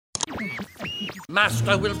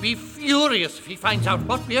Master will be furious if he finds out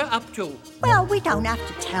what we're up to. Well, we don't have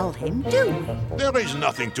to tell him, do we? There is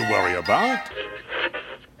nothing to worry about.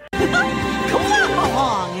 Come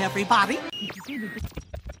along, everybody.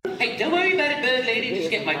 Hey, don't worry about it, Bird Lady.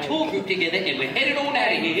 Just get my tour group together and we're headed on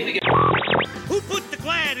out of here. Here we go. Who put the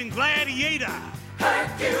glad in Gladiator?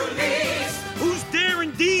 Hercules! Whose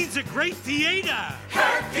daring deeds a great theater?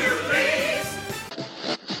 Hercules!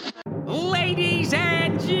 Ladies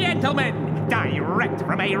and gentlemen, direct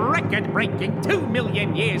from a record-breaking 2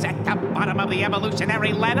 million years at the bottom of the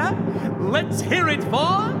evolutionary ladder, let's hear it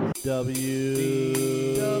for...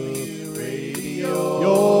 WDW Radio,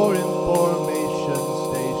 your information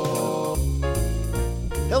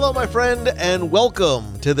station. Hello, my friend, and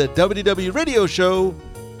welcome to the WDW Radio Show,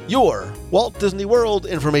 your Walt Disney World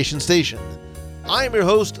information station. I'm your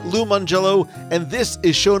host, Lou Mangello, and this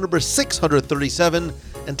is show number 637,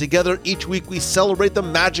 and together each week we celebrate the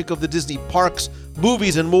magic of the Disney parks,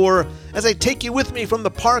 movies, and more as I take you with me from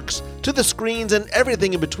the parks to the screens and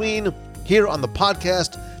everything in between here on the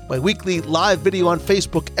podcast, my weekly live video on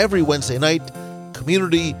Facebook every Wednesday night,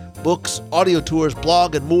 community, books, audio tours,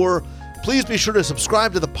 blog, and more. Please be sure to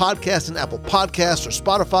subscribe to the podcast in Apple Podcasts or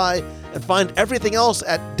Spotify and find everything else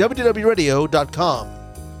at WDWRadio.com.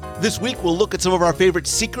 This week, we'll look at some of our favorite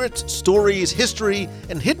secrets, stories, history,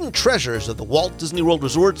 and hidden treasures of the Walt Disney World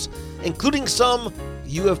resorts, including some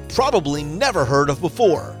you have probably never heard of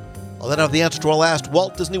before. I'll then have the answer to our last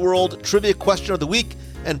Walt Disney World trivia question of the week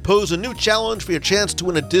and pose a new challenge for your chance to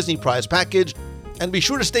win a Disney Prize package. And be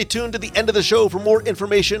sure to stay tuned to the end of the show for more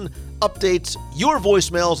information, updates, your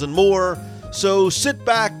voicemails, and more. So sit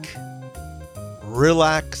back,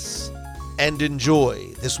 relax, and enjoy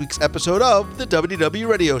this week's episode of the WDW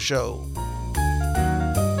Radio Show.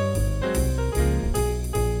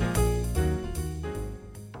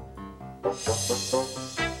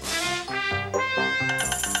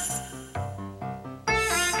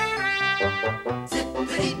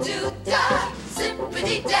 Zippity-doo-dah,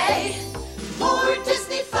 zippity-day, more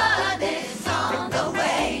Disney fun is on the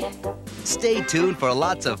way. Stay tuned for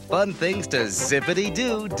lots of fun things to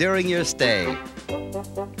zippity-doo during your stay.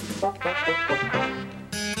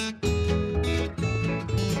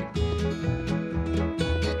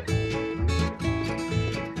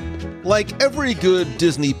 Like every good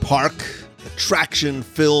Disney park, attraction,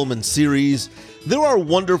 film, and series, there are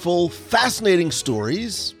wonderful, fascinating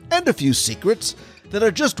stories and a few secrets that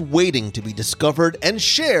are just waiting to be discovered and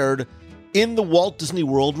shared in the Walt Disney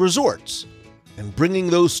World resorts. And bringing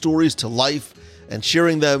those stories to life and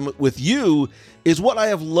sharing them with you is what I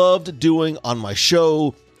have loved doing on my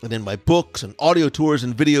show and in my books and audio tours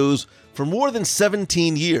and videos for more than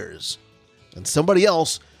 17 years. And somebody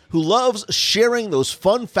else who loves sharing those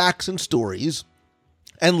fun facts and stories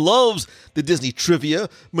and loves the Disney trivia,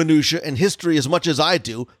 minutia, and history as much as I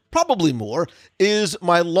do, probably more, is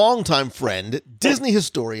my longtime friend, Disney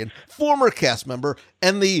historian, former cast member,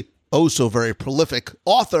 and the oh-so-very prolific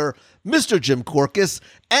author, Mr. Jim Korkis.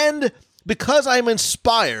 And because I'm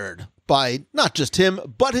inspired by not just him,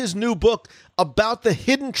 but his new book about the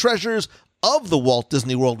hidden treasures of the Walt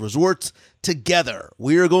Disney World resorts, together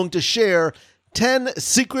we are going to share 10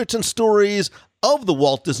 secrets and stories of the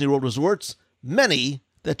Walt Disney World resorts, many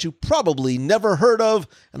that you probably never heard of,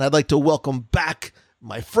 and I'd like to welcome back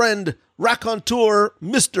my friend, raconteur,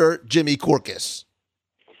 Mr. Jimmy Korkis.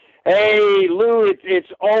 Hey, Lou, it's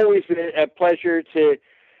always a pleasure to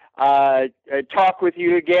talk with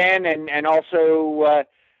you again and also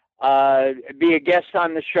be a guest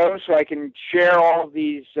on the show so I can share all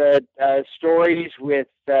these stories with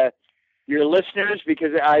your listeners,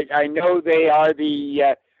 because I know they are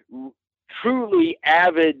the truly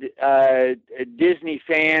avid Disney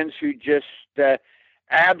fans who just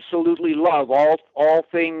absolutely love all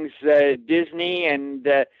things Disney, and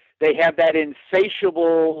they have that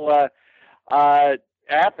insatiable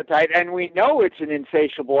appetite, and we know it's an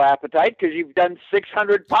insatiable appetite because you've done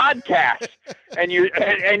 600 podcasts, and you're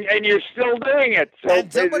still doing it. So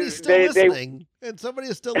and somebody's still listening. And somebody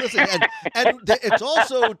is still listening. And it's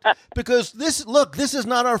also because this is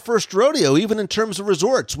not our first rodeo, even in terms of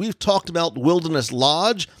resorts. We've talked about Wilderness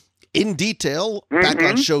Lodge in detail back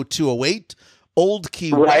on show 208, Old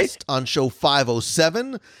Key West on show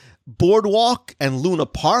 507, Boardwalk and Luna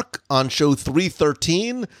Park on show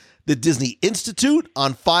 313, the Disney Institute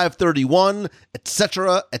on 531,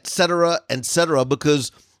 etc., etc., etc.,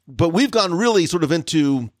 but we've gone really sort of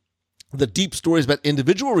into the deep stories about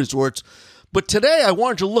individual resorts. But today I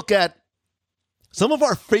wanted to look at some of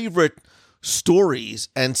our favorite stories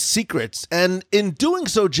and secrets. And in doing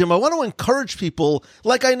so, Jim, I want to encourage people,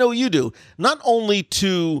 like I know you do, not only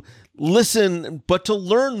to listen, but to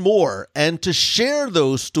learn more and to share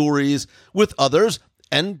those stories with others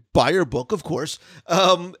and buy your book, of course.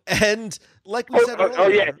 And like we said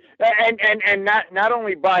earlier. And not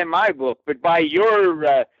only buy my book, but buy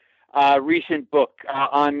your recent book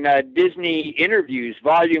on Disney interviews,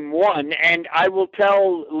 Volume 1. And I will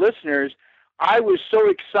tell listeners, I was so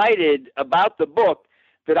excited about the book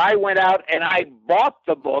that I went out and I bought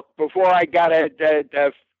the book before I got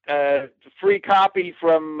a free copy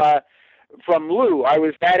from Lou. I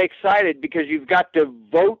was that excited because you've got to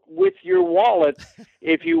vote with your wallet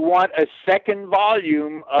if you want a second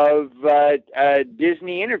volume of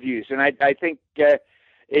Disney interviews. And I think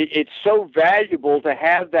it's so valuable to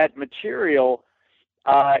have that material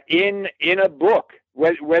in a book,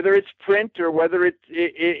 whether it's print or whether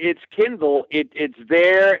it's Kindle. It's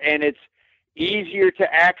there, and it's easier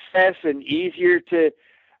to access and easier to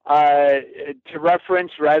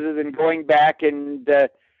reference rather than going back and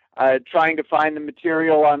trying to find the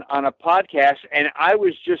material on a podcast. And I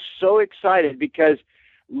was just so excited because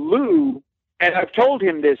Lou, and I've told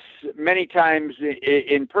him this many times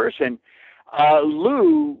in person,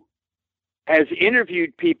 Lou has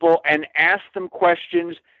interviewed people and asked them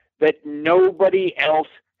questions that nobody else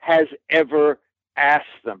has ever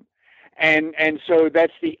asked them. And so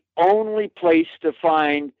that's the only place to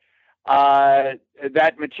find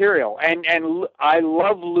that material. And I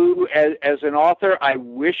love Lou as an author. I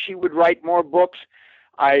wish he would write more books.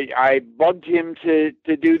 I bugged him to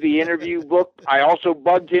do the interview book. I also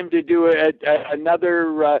bugged him to do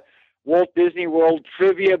another Walt Disney World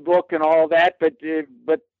trivia book and all that. But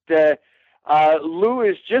Lou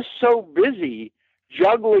is just so busy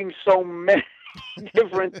juggling so many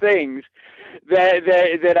different things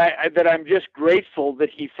that I'm just grateful that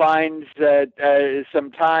he finds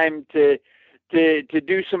some time to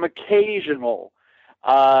do some occasional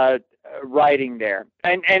writing there.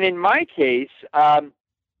 And in my case,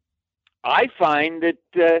 I find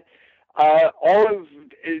that all of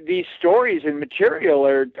these stories and material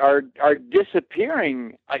are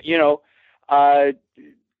disappearing,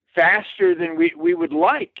 faster than we would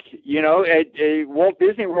like. Walt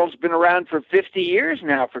Disney World's been around for 50 years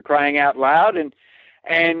now, for crying out loud, and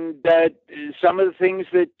some of the things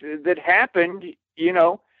that happened,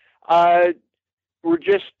 were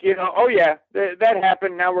just, oh yeah, that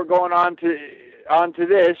happened. Now we're going on to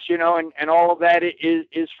this, and all of that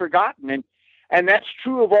is forgotten. And that's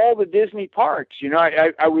true of all the Disney parks.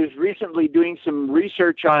 I was recently doing some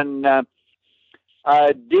research on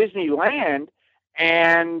Disneyland,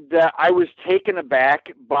 and I was taken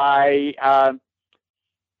aback by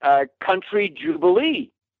Country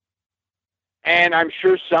Jubilee. And I'm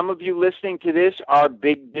sure some of you listening to this are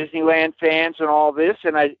big Disneyland fans and all this.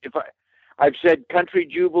 And I've said Country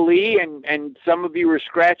Jubilee, and some of you are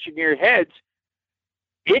scratching your heads.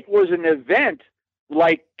 It was an event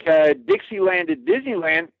like Dixieland at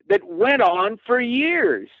Disneyland that went on for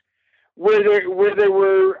years, where there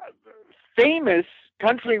were famous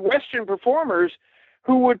country western performers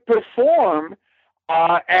who would perform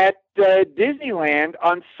at Disneyland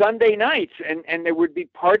on Sunday nights, and there would be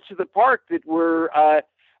parts of the park that were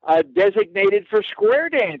designated for square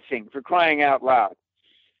dancing, for crying out loud.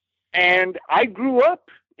 And I grew up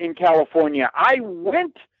in California. I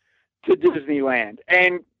went to Disneyland,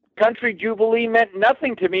 and Country Jubilee meant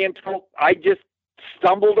nothing to me until I just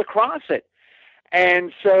stumbled across it.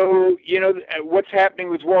 And so, what's happening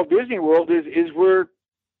with Walt Disney World is we're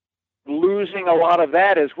losing a lot of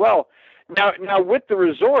that as well. Now with the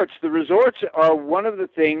resorts are one of the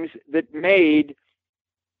things that made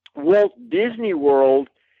Walt Disney World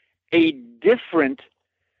a different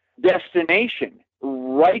destination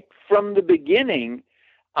right from the beginning.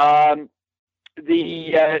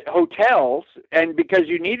 The hotels, and because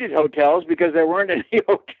you needed hotels because there weren't any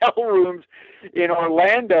hotel rooms in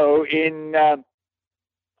Orlando in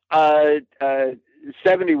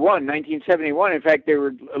 1971. In fact, there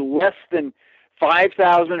were less than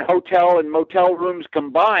 5,000 hotel and motel rooms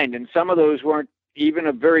combined, and some of those weren't even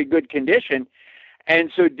of very good condition.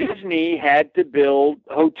 And so Disney had to build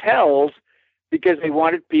hotels because they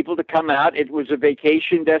wanted people to come out. It was a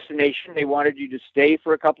vacation destination. They wanted you to stay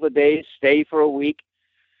for a couple of days, stay for a week,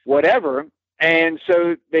 whatever. And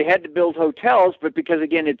so they had to build hotels, but because,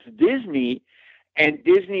 again, it's Disney, and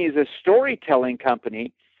Disney is a storytelling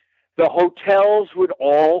company, the hotels would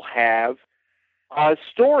all have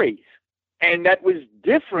stories. And that was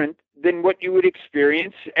different than what you would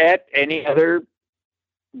experience at any other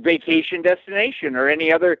vacation destination or any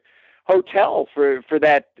other hotel for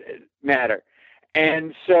that matter.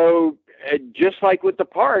 And so just like with the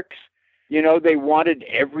parks, they wanted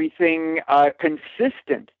everything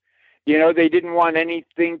consistent. They didn't want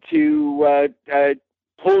anything to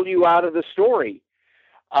pull you out of the story.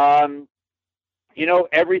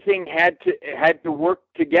 Everything had to work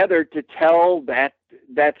together to tell that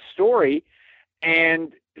story.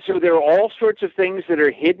 And so there are all sorts of things that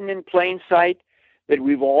are hidden in plain sight that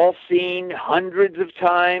we've all seen hundreds of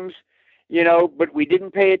times, but we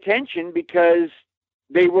didn't pay attention because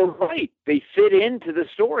they were right. They fit into the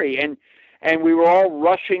story. And we were all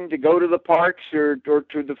rushing to go to the parks or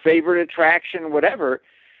to the favorite attraction, whatever.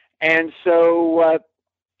 And so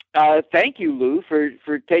thank you, Lou,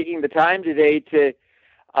 for taking the time today to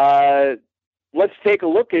let's take a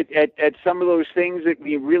look at some of those things that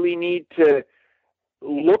we really need to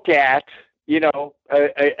look at,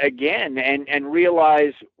 again, and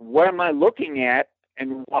realize, what am I looking at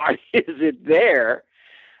and why is it there?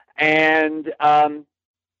 And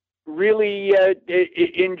really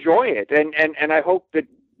enjoy it. And I hope that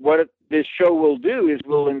what this show will do is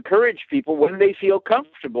will encourage people, when they feel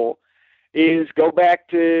comfortable, is go back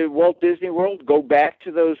to Walt Disney World, go back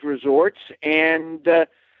to those resorts, and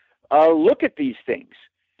look at these things.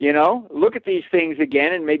 Look at these things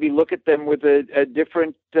again, and maybe look at them with a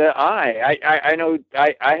different eye. I know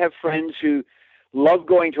I have friends who love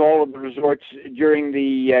going to all of the resorts during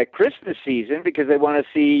the Christmas season because they want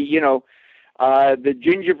to see, the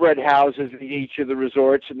gingerbread houses in each of the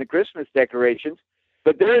resorts and the Christmas decorations.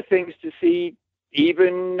 But there are things to see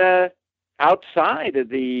even outside of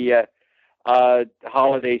the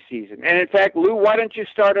holiday season. And in fact, Lou, why don't you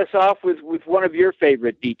start us off with one of your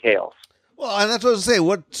favorite details? Well, and that's what I was saying.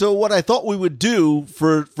 What I thought we would do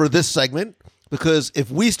for this segment, because if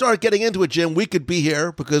we start getting into it, Jim, we could be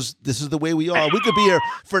here, because this is the way we are. We could be here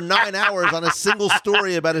for 9 hours on a single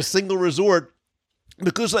story about a single resort.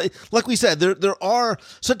 Because, like we said, there are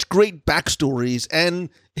such great backstories and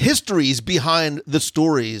histories behind the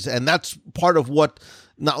stories, and that's part of what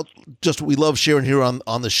not just what we love sharing here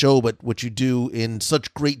on the show, but what you do in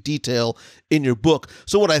such great detail in your book.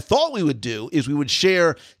 So what I thought we would do is we would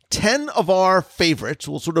share 10 of our favorites.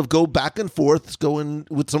 We'll sort of go back and forth, go in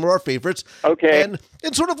with some of our favorites. Okay. And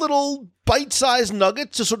in sort of little bite-sized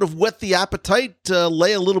nuggets to sort of whet the appetite,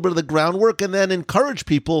 lay a little bit of the groundwork, and then encourage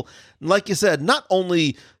people, like you said, not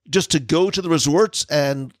only just to go to the resorts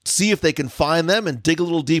and see if they can find them and dig a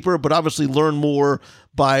little deeper, but obviously learn more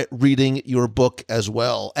by reading your book as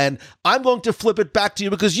well. And I'm going to flip it back to you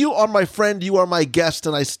because you are my friend, you are my guest,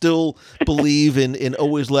 and I still believe in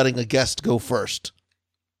always letting a guest go first.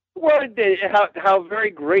 Well, how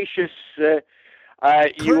very gracious you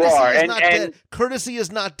are. And courtesy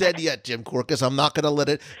is not dead yet, Jim Korkus. I'm not going to let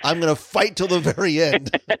it. I'm going to fight till the very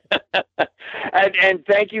end. and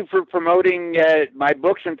thank you for promoting my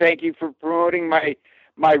books, and thank you for promoting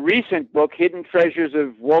my recent book, Hidden Treasures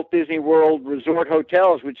of Walt Disney World Resort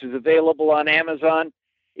Hotels, which is available on Amazon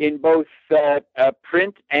in both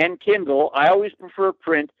print and Kindle. I always prefer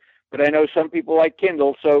print, but I know some people like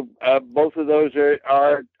Kindle, so both of those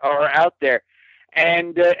are out there.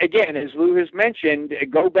 And again, as Lou has mentioned,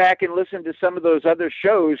 go back and listen to some of those other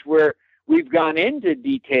shows where we've gone into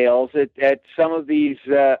details at some of these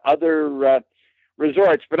other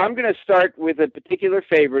resorts. But I'm going to start with a particular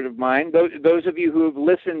favorite of mine. Those of you who have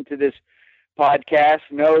listened to this podcast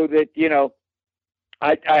know that,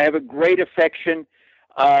 I have a great affection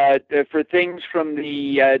for things from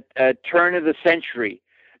the turn of the century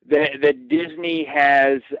that Disney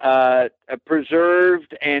has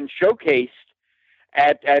preserved and showcased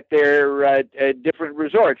at their different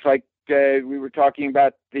resorts, like we were talking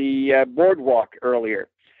about the boardwalk earlier.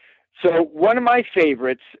 So one of my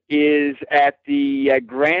favorites is at the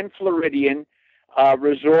Grand Floridian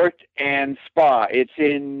Resort and Spa. It's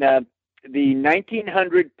in the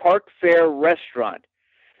 1900 Park Fair restaurant.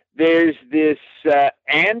 There's this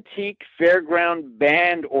antique fairground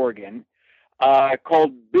band organ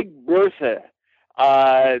called Big Bertha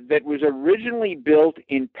that was originally built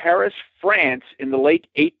in Paris, France in the late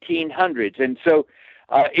 1800s. And so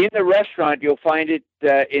in the restaurant, you'll find it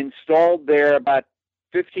installed there about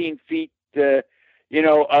 15 feet,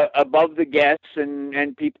 above the guests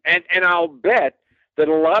and people. And I'll bet that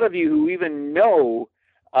a lot of you who even know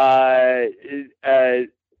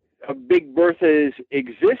Big Bertha's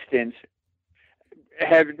existence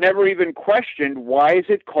have never even questioned, why is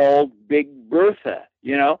it called Big Bertha?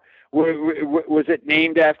 Was it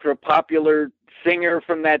named after a popular singer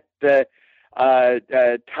from that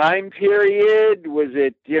time period? Was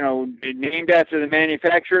it, named after the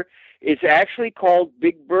manufacturer? It's actually called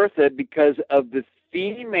Big Bertha because of the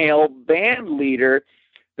female band leader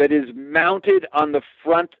that is mounted on the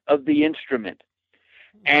front of the instrument.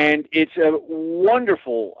 And it's a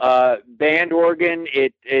wonderful band organ.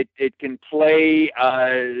 It can play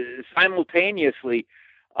simultaneously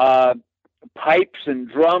pipes and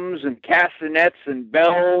drums and castanets and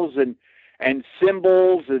bells and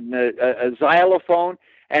cymbals and a xylophone.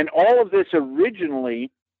 And all of this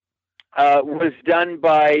originally was done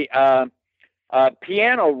by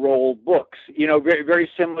piano roll books, very, very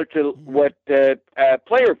similar to what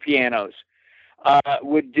player pianos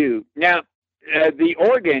would do. Now, the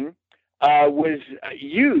organ was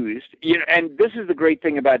used, and this is the great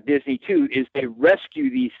thing about Disney too, is they rescue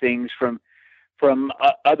these things from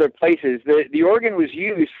other places. The organ was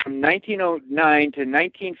used from 1909 to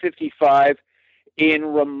 1955 in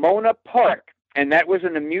Ramona Park, and that was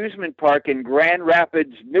an amusement park in Grand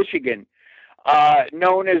Rapids, Michigan,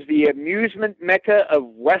 known as the amusement mecca of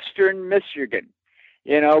Western Michigan.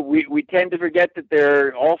 We tend to forget that there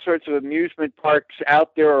are all sorts of amusement parks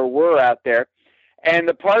out there or were out there. And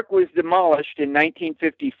the park was demolished in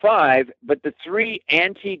 1955, but the three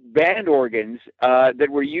antique band organs that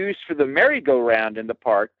were used for the merry-go-round in the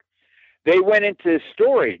park, they went into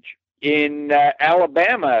storage in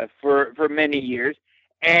Alabama for many years,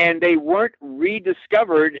 and they weren't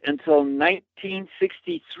rediscovered until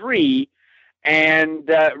 1963 and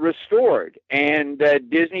restored. And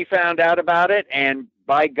Disney found out about it, and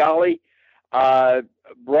by golly,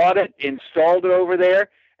 brought it, installed it over there.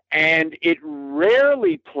 And it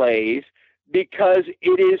rarely plays because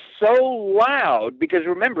it is so loud. Because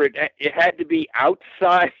remember, it had to be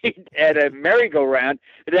outside at a merry-go-round.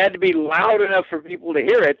 It had to be loud enough for people to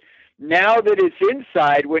hear it. Now that it's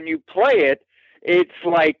inside, when you play it, it's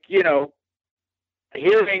like, hearing,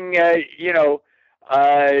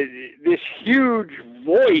 this huge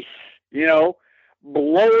voice,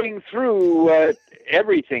 blowing through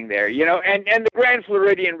everything there, and the Grand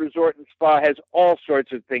Floridian Resort and Spa has all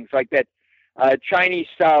sorts of things like that.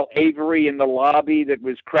 Chinese-style Avery in the lobby that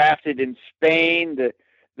was crafted in Spain,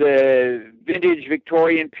 the vintage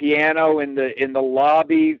Victorian piano in the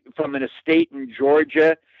lobby from an estate in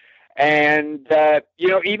Georgia, and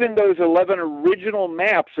even those 11 original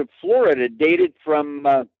maps of Florida dated from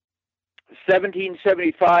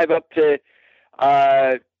 1775 up to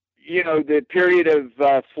the period of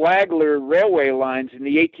Flagler railway lines in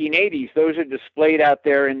the 1880s. Those are displayed out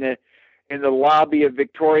there in the lobby of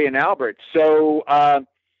Victoria and Albert. So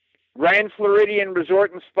Grand Floridian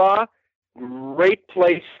Resort and Spa, great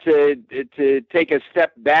place to take a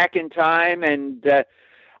step back in time and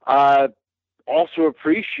also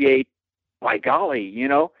appreciate, by golly,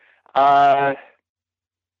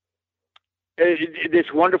 this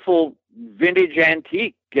wonderful vintage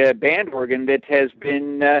antique band organ that has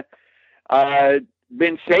been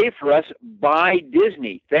saved for us by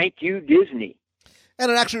Disney. Thank you, Disney.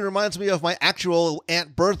 And it actually reminds me of my actual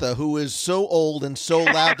Aunt Bertha, who is so old and so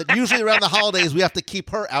loud that usually around the holidays we have to keep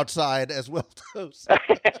her outside as well.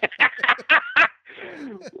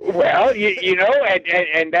 Well,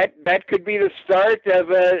 and that could be the start of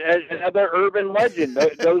another urban legend.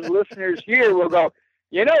 Those listeners here will go,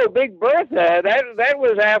 Big Bertha, that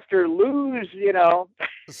was after Lou's,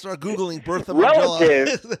 Start Googling Bertha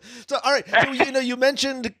relative. So, all right. So, you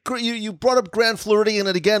mentioned, you brought up Grand Floridian,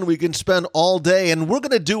 and again, we can spend all day, and we're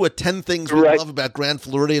going to do a 10 things we love about Grand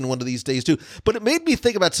Floridian one of these days, too. But it made me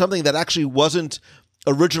think about something that actually wasn't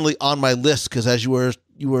originally on my list, because as you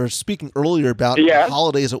were speaking earlier about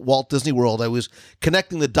holidays at Walt Disney World, I was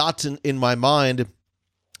connecting the dots in my mind.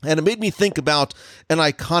 And it made me think about an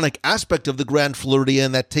iconic aspect of the Grand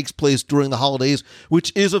Floridian that takes place during the holidays,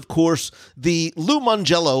 which is, of course, the Lou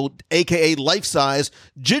Mongello, a.k.a. life-size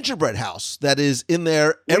gingerbread house that is in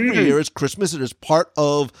there every year as Christmas. It is part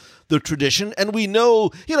of the tradition. And we know,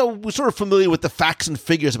 we're sort of familiar with the facts and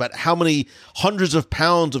figures about how many hundreds of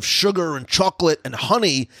pounds of sugar and chocolate and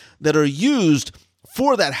honey that are used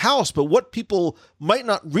for that house. But what people might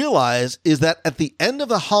not realize is that at the end of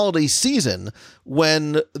the holiday season,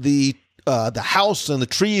 when the house and the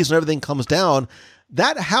trees and everything comes down,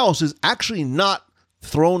 that house is actually not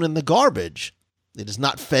thrown in the garbage. It is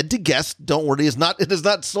not fed to guests. Don't worry, it is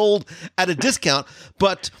not sold at a discount.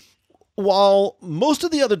 But while most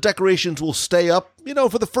of the other decorations will stay up,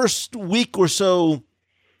 for the first week or so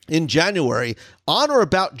in January, on or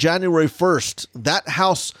about January 1st, that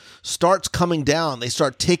house starts coming down. They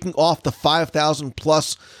start taking off the 5,000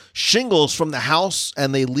 plus shingles from the house,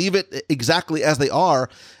 and they leave it exactly as they are.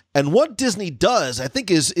 And what Disney does, I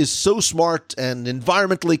think, is so smart and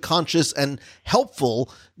environmentally conscious and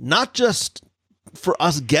helpful, not just for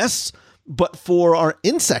us guests, but for our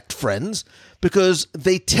insect friends, because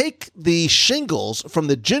they take the shingles from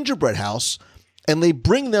the gingerbread house and they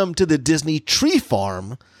bring them to the Disney tree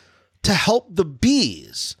farm to help the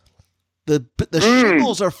bees. The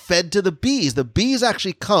sugars are fed to the bees. The bees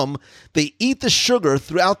actually come. They eat the sugar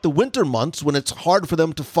throughout the winter months when it's hard for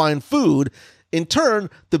them to find food. In turn,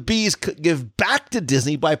 the bees give back to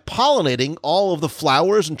Disney by pollinating all of the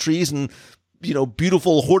flowers and trees and,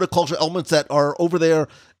 beautiful horticulture elements that are over there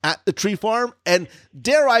at the tree farm. And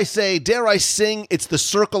dare I sing, it's the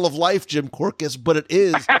circle of life, Jim Corcus, but it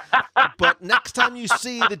is. But next time you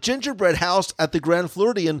see the gingerbread house at the Grand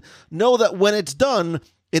Floridian, know that when it's done,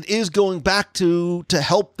 it is going back to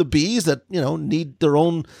help the bees that, need their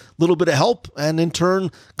own little bit of help, and in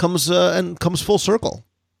turn comes full circle.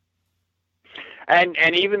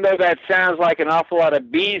 And even though that sounds like an awful lot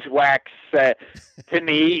of beeswax to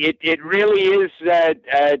me, it really is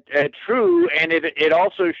true, and it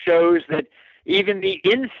also shows that even the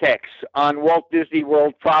insects on Walt Disney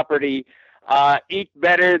World property eat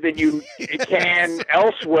better than you can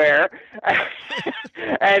elsewhere,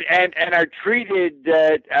 and are treated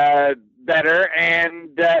better.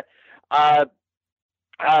 And by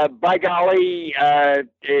golly,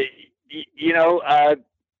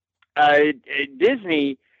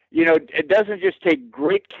 Disney, it doesn't just take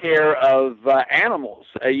great care of animals,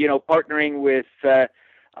 partnering with AZA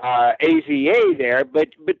there, but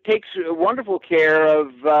takes wonderful care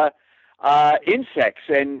of insects.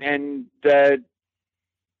 And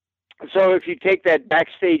so if you take that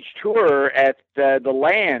backstage tour at the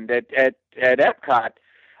land at Epcot,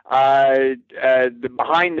 the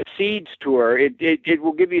Behind the Seeds tour, it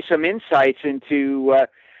will give you some insights into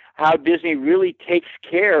how Disney really takes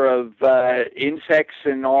care of insects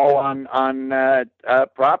and all on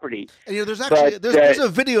property. And, there's actually there's a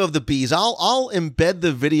video of the bees. I'll embed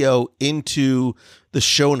the video into the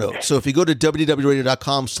show notes. So if you go to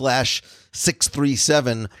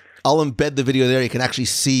wdwradio.com/637, I'll embed the video there. You can actually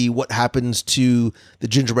see what happens to the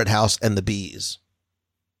gingerbread house and the bees.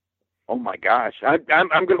 Oh my gosh, I'm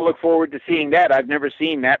going to look forward to seeing that. I've never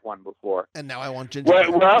seen that one before. And now I want gingerbread.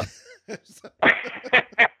 Well,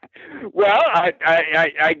 well,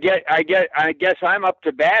 I guess I'm up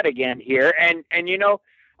to bat again here, and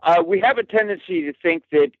we have a tendency to think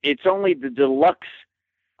that it's only the deluxe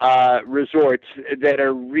resorts that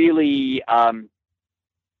are really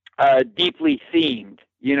deeply themed,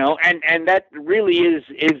 and that really is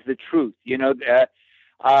the truth.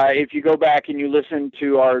 If you go back and you listen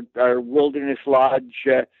to our Wilderness Lodge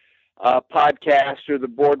podcast or the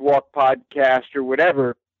Boardwalk podcast or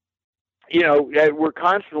whatever, we're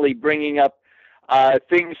constantly bringing up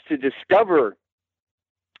things to discover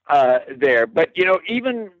there. But,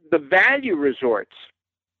 even the value resorts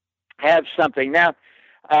have something. Now,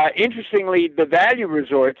 interestingly, the value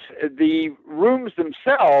resorts, the rooms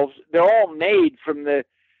themselves, they're all made from the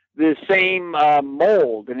same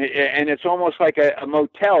mold, and it's almost like a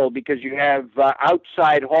motel, because you have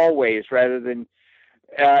outside hallways rather than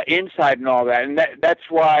inside and all that, and that's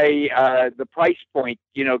why the price point,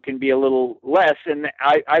 can be a little less. And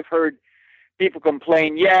I've heard people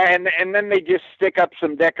complain, and then they just stick up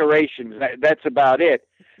some decorations. That's about it.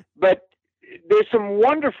 But there's some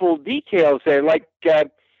wonderful details there, like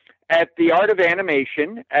at the Art of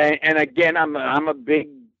Animation, and again, I'm a big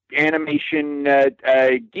animation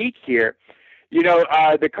geek here.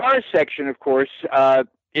 The Cars section, of course,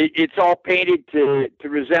 it's all painted to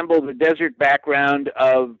resemble the desert background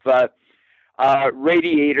of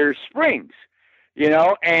Radiator Springs,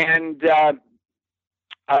 and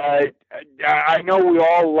I know we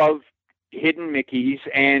all love hidden Mickeys,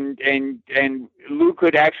 and Lou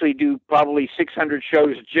could actually do probably 600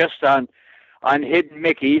 shows just on hidden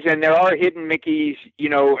Mickeys, and there are hidden Mickeys,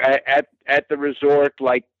 at the resort,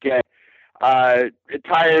 like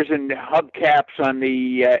tires and hubcaps on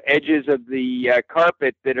the edges of the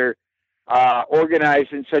carpet that are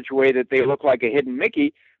organized in such a way that they look like a hidden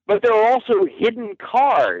Mickey. But there are also hidden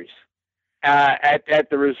cars at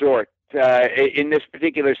the resort in this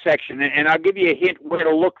particular section, and I'll give you a hint where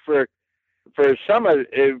to look for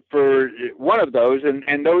one of those,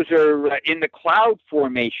 and those are in the cloud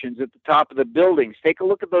formations at the top of the buildings. Take a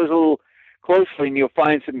look at those a little closely, and you'll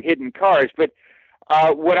find some hidden cars. But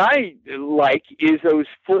what I like is those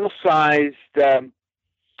full-sized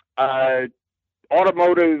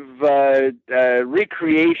automotive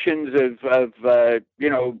recreations of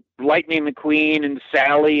Lightning McQueen and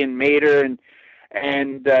Sally and Mater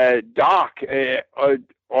and Doc,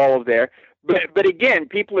 all of there. But again,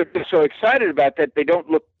 people are just so excited about that they don't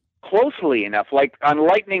look closely enough. Like on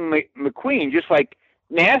Lightning McQueen, just like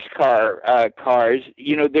NASCAR cars,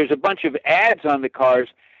 there's a bunch of ads on the cars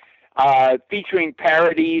featuring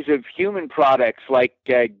parodies of human products like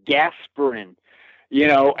Gasprin,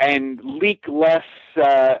 and leak-less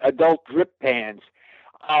adult drip pans.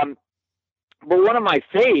 but one of my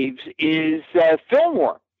faves is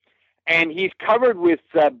Fillmore, and he's covered with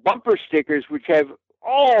bumper stickers which have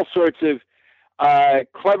all sorts of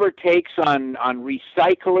clever takes on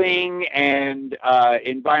recycling and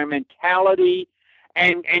environmentality.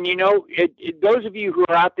 And you know, those of you who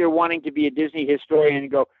are out there wanting to be a Disney historian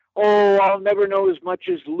and go, oh, I'll never know as much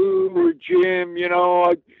as Lou or Jim,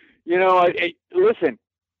 listen,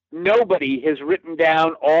 nobody has written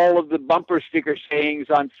down all of the bumper sticker sayings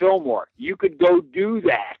on Fillmore. You could go do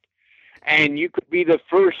that, and you could be the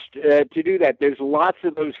first to do that. There's lots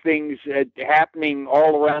of those things happening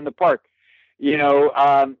all around the park,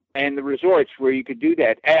 and the resorts where you could do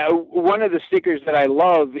that. One of the stickers that I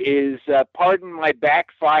love is, pardon my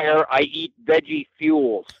backfire, I eat veggie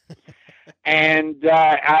fuels. And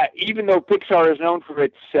even though Pixar is known for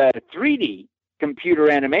its 3D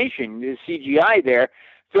computer animation, the CGI there,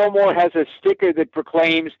 Fillmore has a sticker that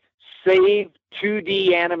proclaims "Save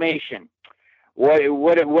 2D animation."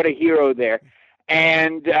 What a hero there!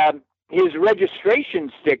 And his registration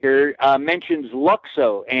sticker mentions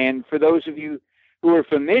Luxo, and for those of you who are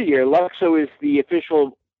familiar, Luxo is the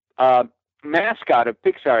official mascot of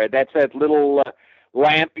Pixar. That's that little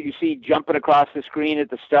lamp you see jumping across the screen at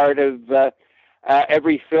the start of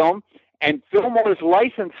every film. And Fillmore's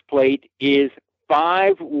license plate is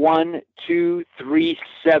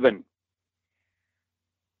 51237.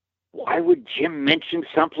 Why would Jim mention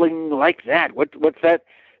something like that? What's that?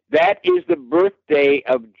 That is the birthday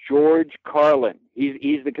of George Carlin.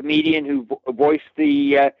 He's the comedian who voiced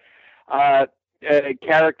the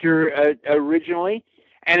character originally.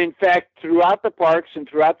 And in fact, throughout the parks and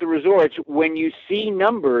throughout the resorts, when you see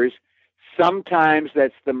numbers, sometimes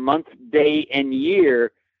that's the month, day, and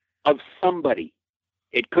year of somebody.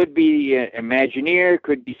 It could be Imagineer,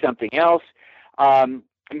 could be something else.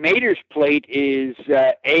 Mater's plate is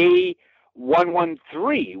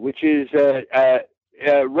A113, which is a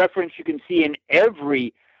reference you can see in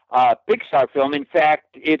every Pixar film. In fact,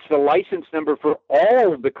 it's the license number for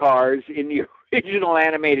all of the cars in the original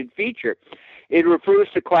animated feature. It refers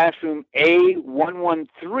to classroom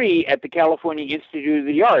A113 at the California Institute of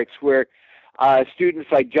the Arts, where students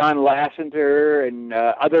like John Lasseter and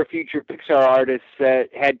other future Pixar artists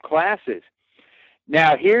had classes.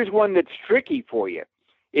 Now, here's one that's tricky for you.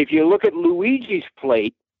 If you look at Luigi's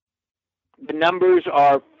plate, the numbers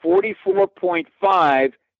are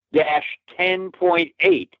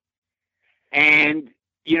 44.5-10.8. And,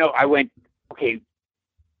 I went, okay,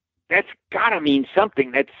 that's got to mean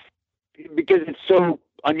something. That's because it's so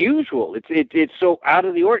unusual. It's so out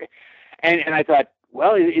of the order. And I thought,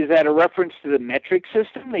 well, is that a reference to the metric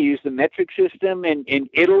system? They use the metric system in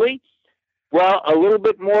Italy. Well, a little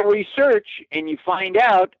bit more research, and you find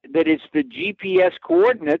out that it's the GPS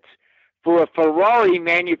coordinates for a Ferrari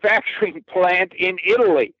manufacturing plant in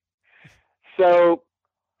Italy. So,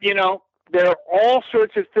 there are all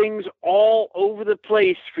sorts of things all over the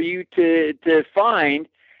place for you to find,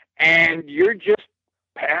 and you're just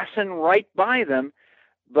passing right by them.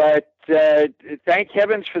 But thank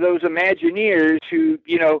heavens for those Imagineers who,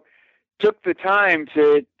 took the time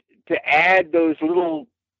to add those little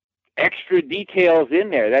extra details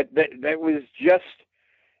in there. That was just,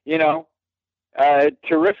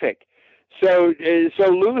 terrific. So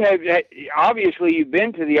Lou, obviously you've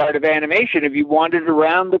been to the Art of Animation. Have you wandered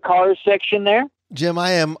around the Cars section there? Jim,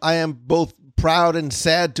 I am both proud and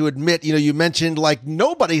sad to admit, you mentioned like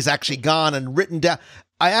nobody's actually gone and written down.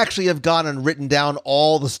 I actually have gone and written down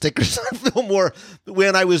all the stickers on Fillmore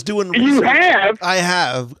when I was doing research. You have? I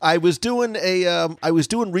have. I was doing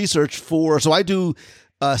research for, so I do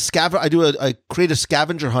I create a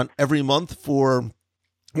scavenger hunt every month for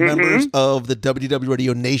members of the WDW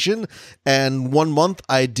Radio Nation. And 1 month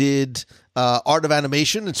I did Art of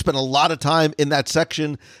Animation and spent a lot of time in that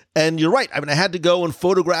section. And you're right. I mean, I had to go and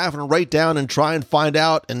photograph and write down and try and find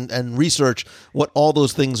out and research what all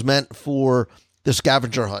those things meant for the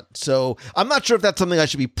scavenger hunt. So I'm not sure if that's something I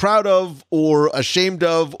should be proud of or ashamed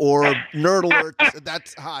of or nerd alert.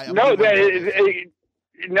 That's high.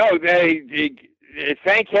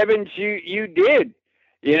 Thank heavens you did.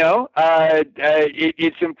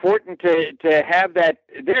 It's important to have that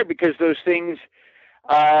there because those things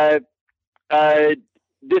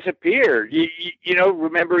disappear.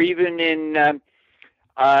 Remember even in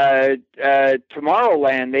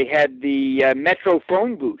Tomorrowland, they had the Metro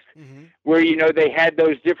phone booth where, they had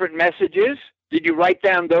those different messages. Did you write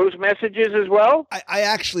down those messages as well? I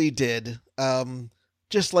actually did.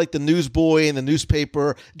 Just like the newsboy and the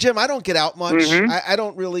newspaper. Jim, I don't get out much. I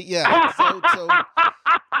don't really, yeah. So I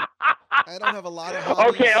don't have a lot of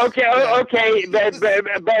hobbies. Okay.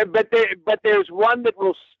 But there's one that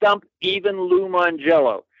will stump even Lou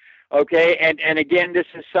Mangello. Okay, and again, this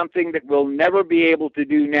is something that we'll never be able to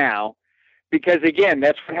do now, because again,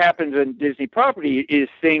 that's what happens in Disney property is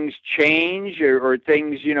things change or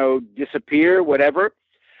things, disappear, whatever.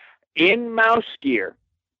 In Mouse Gear,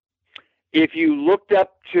 if you looked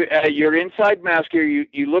up to you're inside Mouse Gear,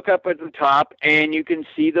 you look up at the top and you can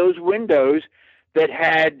see those windows that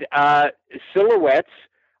had silhouettes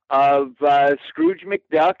of Scrooge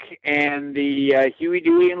McDuck and the Huey,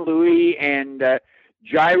 Dewey, and Louie and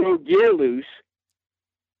Gyro Gear Loose.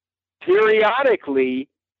 Periodically,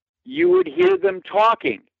 you would hear them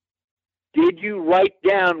talking. Did you write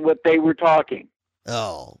down what they were talking?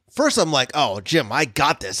 Oh, first I'm like, oh, Jim, I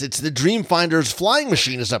got this. It's the Dreamfinder's flying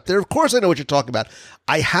machine is up there. Of course I know what you're talking about.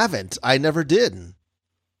 I haven't. I never did.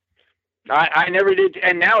 I never did,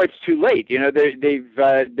 and now it's too late. They're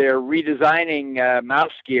redesigning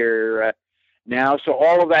Mouse Gear now, so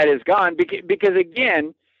all of that is gone. Because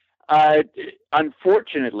again,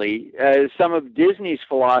 unfortunately, some of Disney's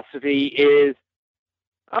philosophy is,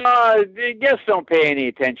 guests don't pay any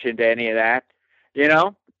attention to any of that.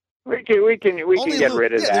 We can get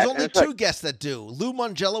rid of that. There's only two guests that do: Lou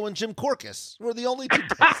Mongello and Jim Korkis. We're the only two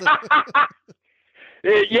guests.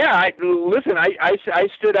 Yeah, listen. I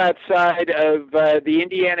stood outside of the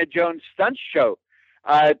Indiana Jones stunt show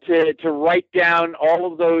to write down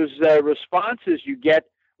all of those responses you get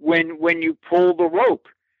when you pull the rope.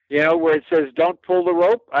 Where it says "Don't pull the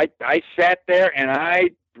rope." I sat there and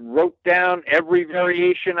I wrote down every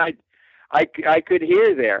variation I could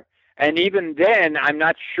hear there. And even then, I'm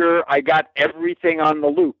not sure I got everything on the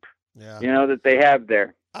loop. Yeah. That they have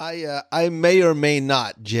there. I may or may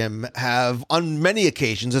not, Jim, have on many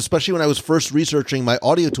occasions, especially when I was first researching my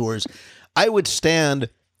audio tours, I would stand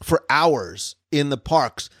for hours in the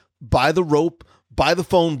parks by the rope, by the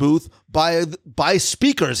phone booth, by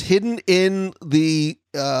speakers hidden in the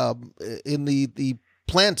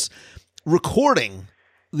plants, recording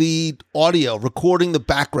the audio, recording the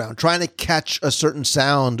background, trying to catch a certain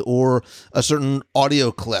sound or a certain audio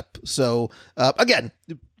clip. So again,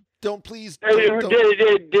 don't. Did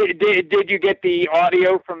you get the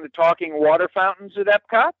audio from the talking water fountains at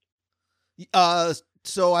Epcot?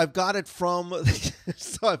 So I've got it from. The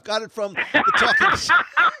talking.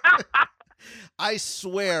 I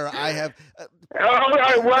swear I have.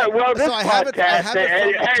 Well, this so podcast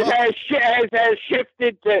has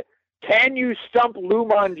shifted to. Can you stump Lou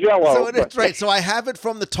Mongello? So it is right. So I have it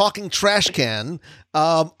from the talking trash can.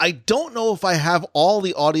 I don't know if I have all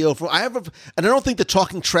the audio from. And I don't think the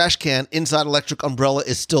talking trash can inside Electric Umbrella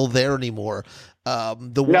is still there anymore.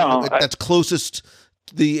 One that's closest.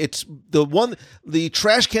 The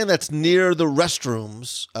trash can that's near the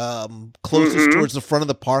restrooms, closest towards the front of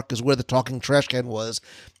the park is where the talking trash can was,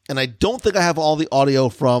 and I don't think I have all the audio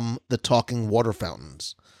from the talking water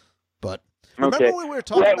fountains, but. Remember when we were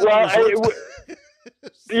talking about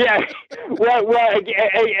yeah. Well,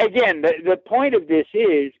 again, the point of this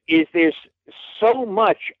is there's so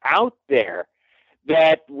much out there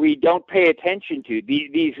that we don't pay attention to.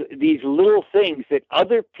 These little things that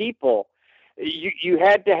other people, you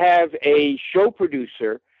had to have a show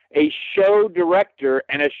producer, a show director,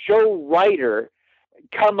 and a show writer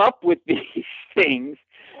come up with these things,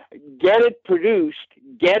 get it produced,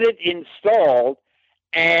 get it installed,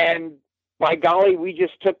 and by golly, we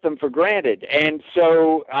just took them for granted. And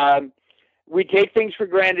so we take things for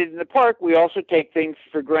granted in the park. We also take things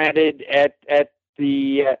for granted at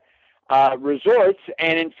the resorts.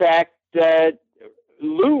 And in fact,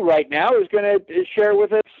 Lou right now is going to share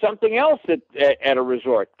with us something else at a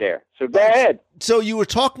resort there. So go ahead. So you were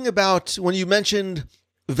talking about, when you mentioned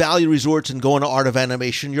value resorts and going to Art of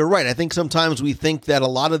Animation, you're right. I think sometimes we think that a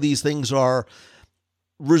lot of these things are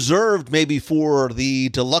reserved maybe for the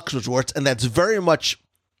deluxe resorts, and that's very much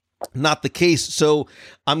not the case. So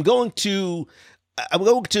I'm going to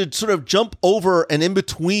sort of jump over and in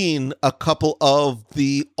between a couple of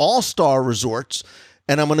the all-star resorts,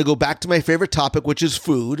 and I'm going to go back to my favorite topic, which is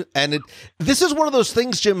food. And this is one of those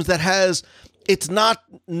things, Jim, that it's not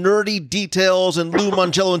nerdy details and Lou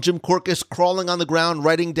Mongello and Jim Korkis crawling on the ground,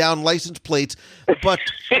 writing down license plates. But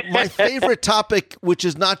my favorite topic, which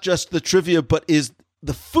is not just the trivia, but is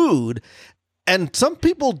the food. And some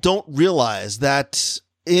people don't realize that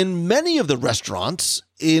in many of the restaurants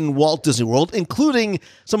in Walt Disney World, including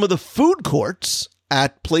some of the food courts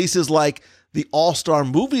at places like the All-Star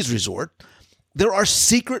Movies Resort, there are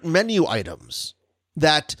secret menu items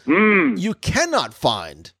that you cannot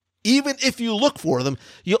find. Even if you look for them,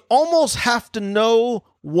 you almost have to know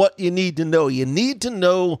what you need to know. You need to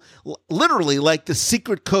know literally like the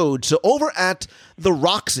secret code. So over at the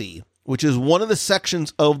Roxy which is one of the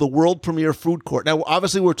sections of the world premiere food court. Now,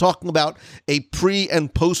 obviously, we're talking about a pre-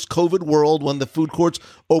 and post-COVID world when the food courts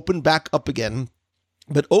open back up again.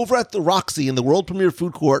 But over at the Roxy in the world premiere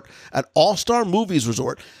food court at All-Star Movies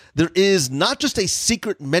Resort, there is not just a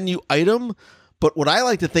secret menu item, but what I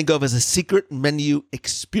like to think of as a secret menu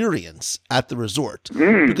experience at the resort.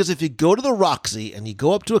 Because if you go to the Roxy and you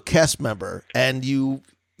go up to a cast member and you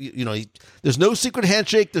know, there's no secret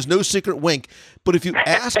handshake, there's no secret wink. But if you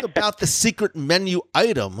ask about the secret menu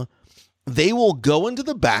item, they will go into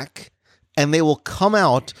the back and they will come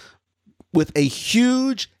out with a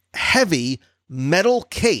huge, heavy metal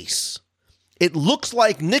case. It looks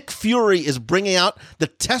like Nick Fury is bringing out the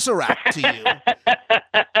Tesseract to you.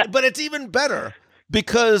 But it's even better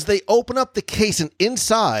because they open up the case and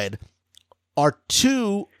inside are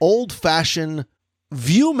two old-fashioned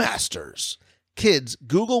Viewmasters. Kids,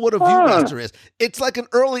 Google what a Viewmaster is. It's like an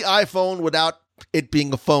early iPhone without it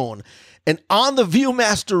being a phone. And on the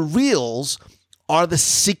Viewmaster reels are the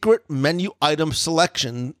secret menu item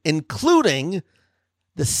selection, including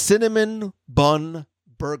the cinnamon bun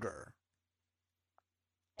burger.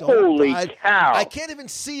 Holy cow. I can't even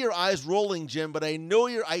see your eyes rolling, Jim, but I know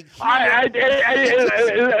you're... Listen,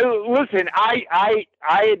 I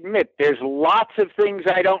admit there's lots of things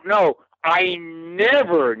I don't know. I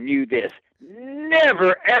never knew this.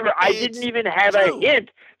 Never, ever. I didn't even have a hint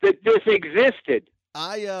that this existed.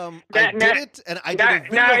 I did it, and I did a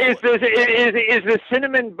video. Now, is the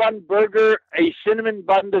cinnamon bun burger a cinnamon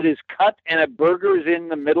bun that is cut and a burger is in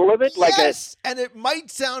the middle of it? Yes, and it might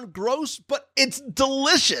sound gross, but it's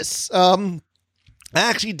delicious. I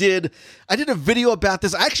did a video about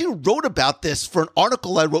this. I actually wrote about this for an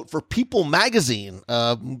article I wrote for People magazine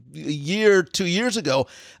 2 years ago.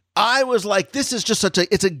 I was like, this is just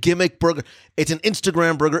it's a gimmick burger. It's an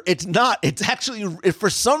Instagram burger. It's not. It's actually, for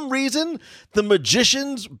some reason, the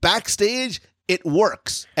magicians backstage, it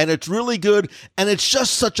works. And it's really good. And it's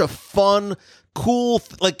just such a fun, cool,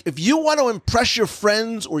 like if you want to impress your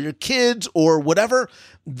friends or your kids or whatever,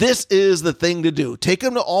 this is the thing to do. Take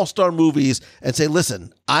them to All-Star Movies and say,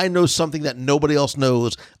 listen, I know something that nobody else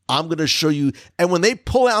knows. I'm going to show you. And when they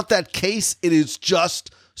pull out that case, it is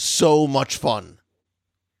just so much fun.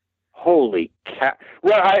 Holy cow!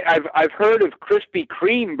 Well, I've heard of Krispy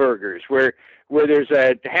Kreme burgers where there's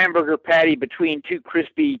a hamburger patty between two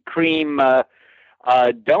Krispy Kreme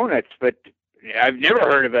donuts, but I've never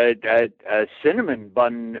heard of a cinnamon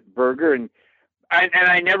bun burger, and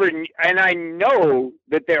I know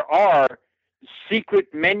that there are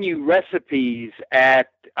secret menu recipes at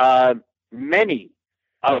many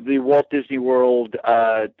of the Walt Disney World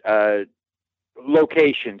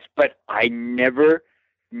locations, but I never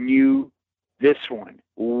knew this one.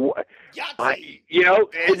 So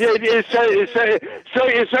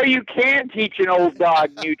you can teach an old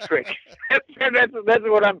dog new tricks. That's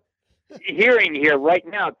what I'm hearing here right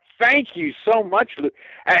now. Thank you so much, Lou.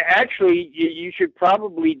 Actually, you should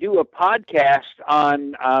probably do a podcast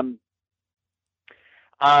on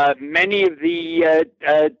many of the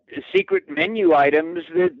secret menu items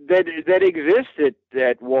that exist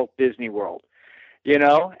at Walt Disney World. You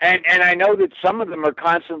know, and I know that some of them are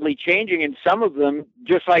constantly changing, and some of them,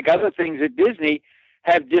 just like other things at Disney,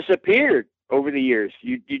 have disappeared over the years.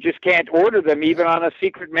 You just can't order them even on a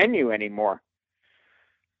secret menu anymore.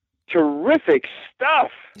 Terrific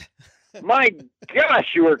stuff. My gosh,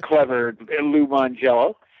 you were clever, Lou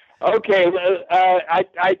Mongello. Okay,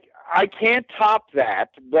 I can't top that,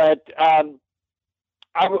 but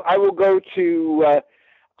I will go to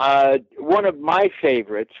one of my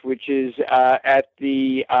favorites, which is at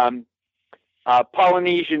the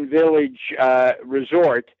Polynesian Village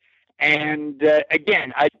Resort, and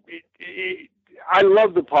again, I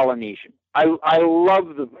love the Polynesian. I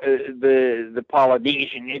love the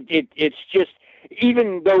Polynesian. It's just,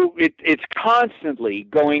 even though it's constantly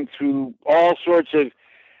going through all sorts of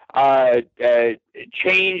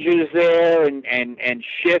changes there and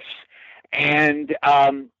shifts, and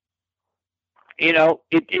you know,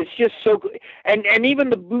 it's just so good. And even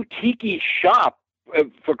the boutique shop,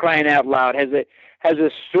 for crying out loud, has a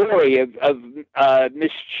story of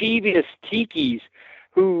mischievous tikis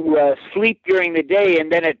who sleep during the day,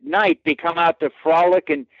 and then at night they come out to frolic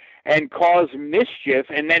and cause mischief.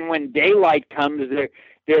 And then when daylight comes,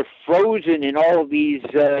 they're frozen in all of these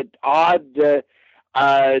odd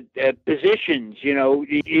positions, you know,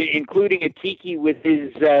 including a tiki with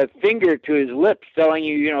his finger to his lips, telling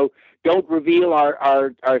you, you know, don't reveal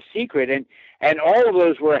our secret, and all of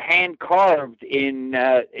those were hand carved in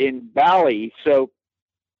Bali. So,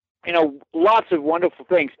 you know, lots of wonderful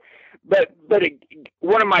things. But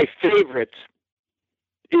one of my favorites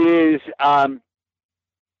is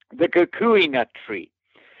the kukui nut tree.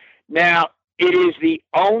 Now, it is the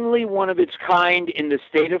only one of its kind in the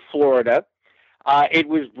state of Florida. It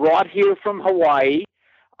was brought here from Hawaii.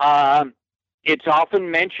 It's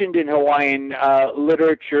often mentioned in Hawaiian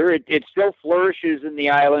literature. It still flourishes in the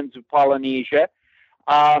islands of Polynesia.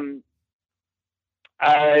 The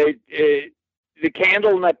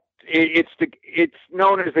candle nut, it's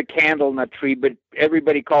known as the candle nut tree, but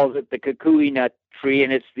everybody calls it the kukui nut tree,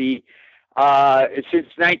 and it's since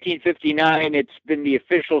 1959, it's been the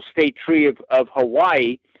official state tree of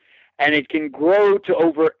Hawaii, and it can grow to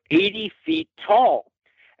over 80 feet tall.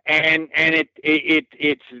 And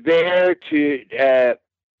it's there to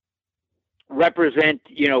represent,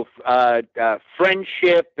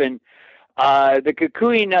 friendship, and the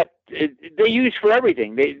kukui nut they use for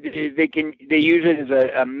everything. They use it as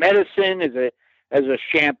a medicine, as a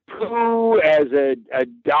shampoo, as a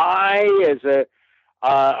dye, as a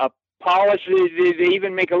polish. They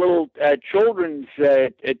even make a little children's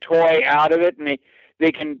toy out of it, and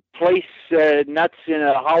they can place nuts in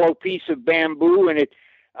a hollow piece of bamboo, and it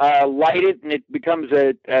light it, and it becomes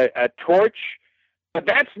a torch. But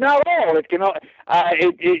that's not all. It can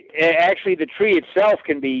actually, the tree itself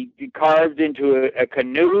can be carved into a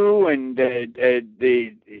canoe, and the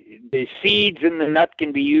seeds in the nut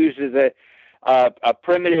can be used as a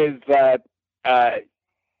primitive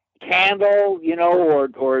candle,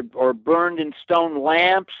 or burned in stone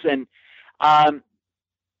lamps. And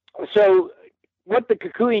so what the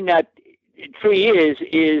kukui nut tree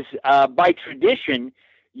is by tradition,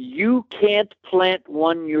 you can't plant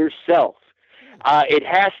one yourself. It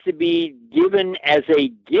has to be given as a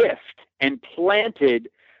gift and planted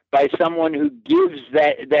by someone who gives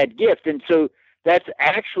that gift. And so that's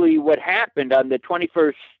actually what happened on the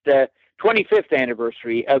 25th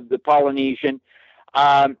anniversary of the Polynesian.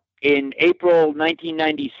 In April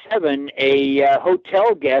 1997, a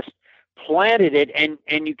hotel guest planted it, and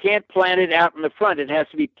you can't plant it out in the front. It has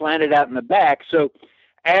to be planted out in the back. So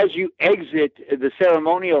as you exit the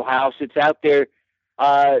ceremonial house, it's out there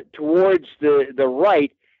towards the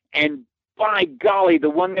right, and by golly, the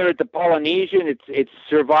one there at the Polynesian, it's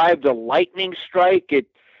survived a lightning strike. It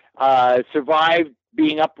survived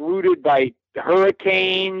being uprooted by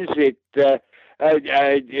hurricanes. It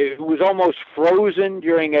was almost frozen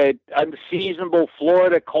during an unseasonable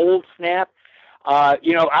Florida cold snap.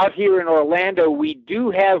 Out here in Orlando, we do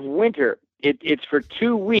have winter. It's for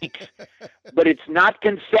 2 weeks, but it's not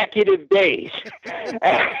consecutive days.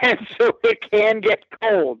 And so it can get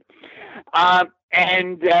cold.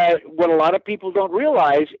 And what a lot of people don't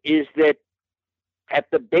realize is that at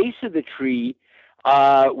the base of the tree,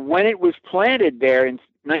 when it was planted there in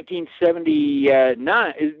 97,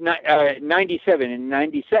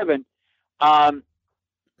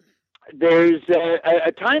 there's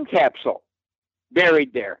a time capsule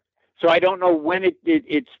buried there. So I don't know when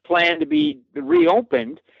it's planned to be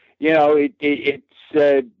reopened.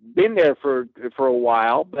 It's been there for a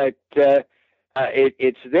while, but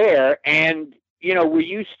it's there. And we're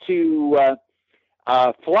used to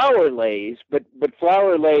flower lays, but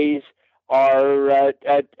flower lays are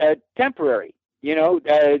temporary.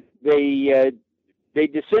 They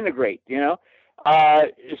disintegrate.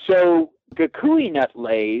 So kukui nut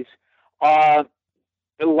lays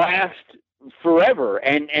last forever,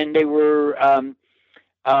 and they were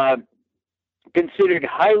considered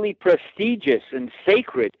highly prestigious and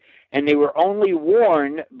sacred, and they were only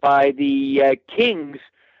worn by the kings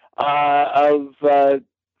of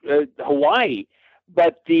Hawaii.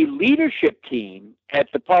 But the leadership team at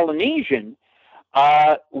the Polynesian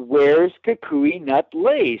wears kukui nut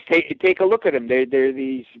lays. Take a look at them. They're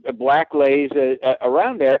these black lays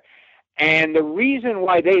around there. And the reason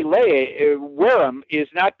why they wear them is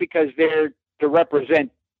not because they're to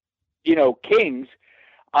represent, kings.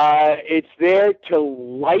 It's there to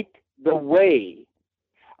light the way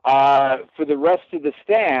for the rest of the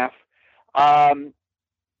staff,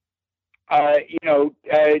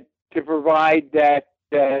 to provide that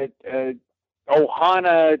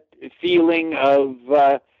ohana feeling of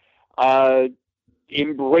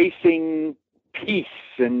embracing peace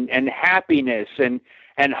and happiness and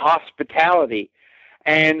hospitality.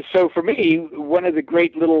 And so for me, one of the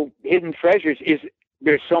great little hidden treasures is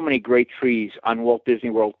there's so many great trees on Walt Disney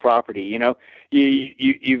World property.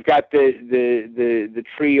 You've got the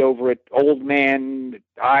tree over at Old Man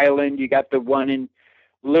Island. You got the one in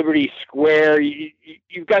Liberty Square.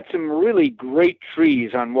 You've got some really great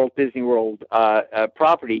trees on Walt Disney World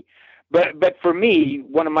property. But for me,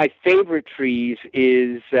 one of my favorite trees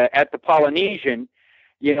is at the Polynesian.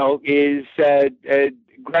 Is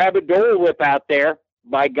grab a Dole Whip out there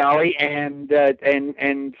by golly, and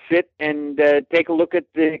sit and take a look at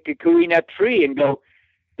the kukui nut tree and go,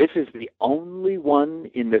 this is the only one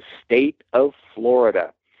in the state of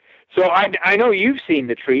Florida. So I know you've seen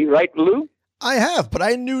the tree, right, Lou? I have, but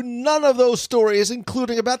I knew none of those stories,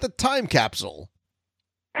 including about the time capsule.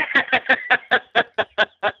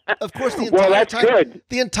 Of course,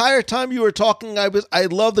 the entire time you were talking, I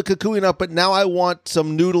love the kukui nut, but now I want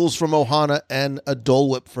some noodles from Ohana and a Dole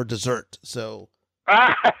Whip for dessert. So,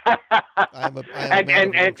 and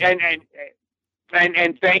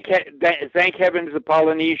thank heavens the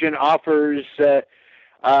Polynesian offers Dole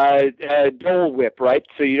Whip, right?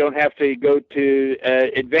 So you don't have to go to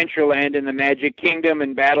Adventureland in the Magic Kingdom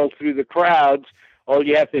and battle through the crowds. All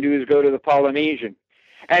you have to do is go to the Polynesian.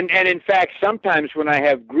 And in fact, sometimes when I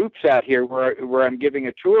have groups out here where I'm giving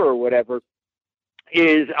a tour or whatever,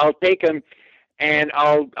 is I'll take them and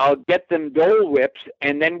I'll get them Dole Whips,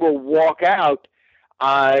 and then we'll walk out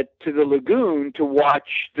to the lagoon to watch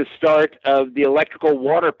the start of the electrical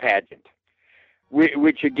water pageant,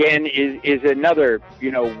 which again is another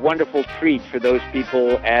wonderful treat for those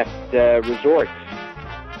people at resorts.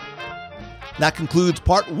 That concludes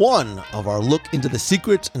part 1 of our look into the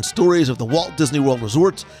secrets and stories of the Walt Disney World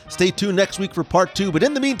resorts. Stay tuned next week for part 2, but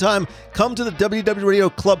in the meantime, come to the WDW Radio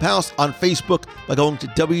Clubhouse on Facebook by going to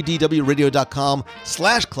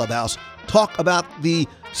wdwradio.com/clubhouse. Talk about the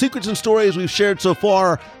secrets and stories we've shared so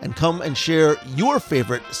far, and come and share your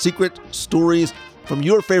favorite secret stories from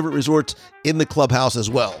your favorite resorts in the clubhouse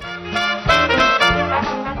as well.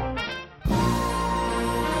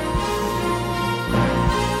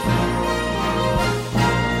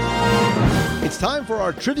 It's time for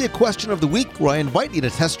our trivia question of the week, where I invite you to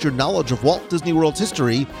test your knowledge of Walt Disney World's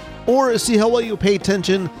history, or see how well you pay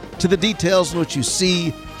attention to the details in which you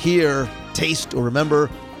see, hear, taste, or remember.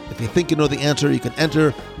 If you think you know the answer, you can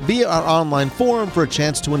enter via our online forum for a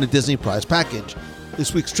chance to win a Disney prize package.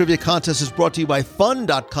 This week's trivia contest is brought to you by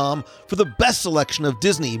Fun.com for the best selection of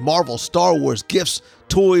Disney, Marvel, Star Wars gifts,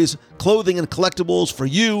 toys, clothing, and collectibles for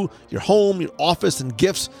you, your home, your office, and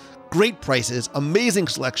gifts. Great prices, amazing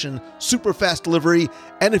selection, super fast delivery,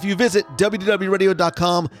 and if you visit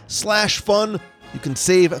wdwradio.com/fun, you can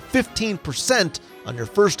save 15% on your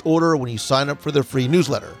first order when you sign up for their free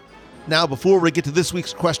newsletter. Now, before we get to this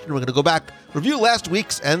week's question, we're going to go back, review last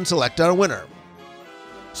week's, and select our winner.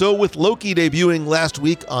 So with Loki debuting last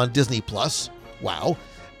week on Disney+, wow,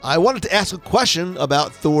 I wanted to ask a question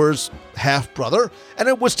about Thor's half-brother, and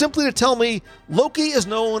it was simply to tell me Loki is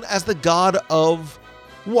known as the god of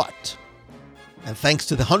what? And thanks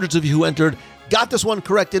to the hundreds of you who entered, got this one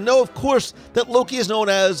correct, and know, of course, that Loki is known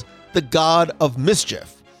as the god of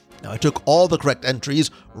mischief. Now, I took all the correct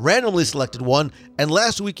entries, randomly selected one, and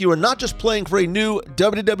last week you were not just playing for a new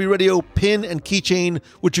WDW Radio pin and keychain,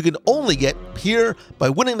 which you can only get here by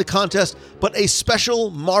winning the contest, but a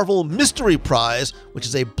special Marvel Mystery Prize, which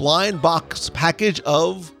is a blind box package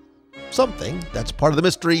of something that's part of the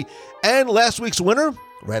mystery. And last week's winner,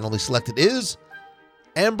 randomly selected, is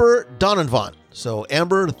Amber Donenvant. So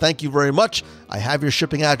Amber, thank you very much. I have your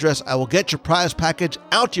shipping address. I will get your prize package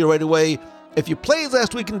out to you right away. If you played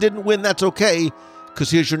last week and didn't win, that's okay,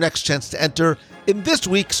 because here's your next chance to enter in this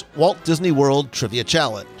week's Walt Disney World Trivia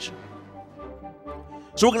Challenge.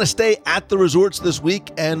 So we're going to stay at the resorts this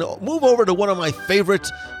week and move over to one of my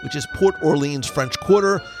favorites, which is Port Orleans French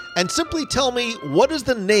Quarter, and simply tell me, what is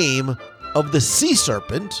the name of the sea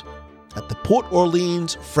serpent at the Port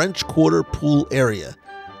Orleans French Quarter pool area?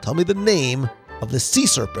 Tell me the name of the sea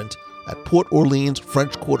serpent at Port Orleans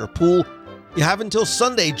French Quarter pool. You have until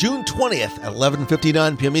Sunday, June 20th at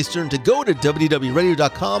 11:59 p.m. Eastern to go to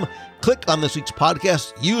wdwradio.com, click on this week's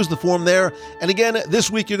podcast, use the form there. And again,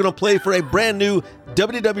 this week you're going to play for a brand new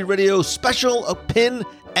WDW Radio special, a pin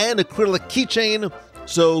and acrylic keychain.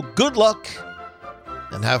 So good luck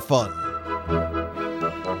and have fun.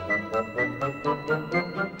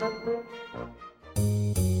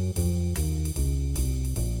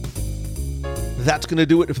 That's going to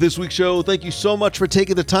do it for this week's show. Thank you so much for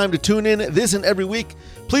taking the time to tune in this and every week.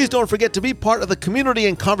 Please don't forget to be part of the community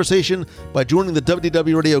and conversation by joining the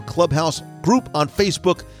WDW Radio Clubhouse group on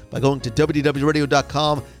Facebook by going to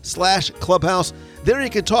wdwradio.com/clubhouse. There you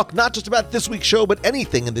can talk not just about this week's show, but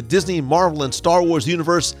anything in the Disney, Marvel, and Star Wars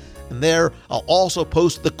universe. And there, I'll also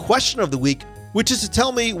post the question of the week which is to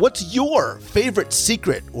tell me what's your favorite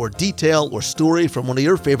secret or detail or story from one of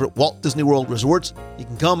your favorite Walt Disney World resorts. You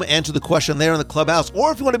can come answer the question there in the clubhouse,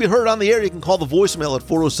 or if you want to be heard on the air, you can call the voicemail at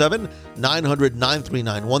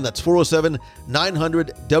 407-900-9391. That's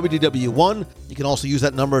 407-900-WDW1. You can also use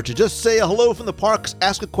that number to just say a hello from the parks,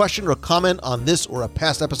 ask a question or comment on this or a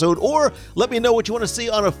past episode, or let me know what you want to see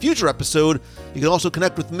on a future episode. You can also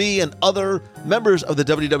connect with me and other members of the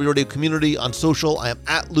WDW Radio community on social. I am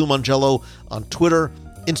at Lou Mongello on Twitter,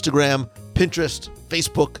 Instagram, Pinterest,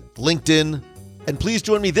 Facebook, LinkedIn. And please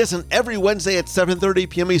join me this and every Wednesday at 7:30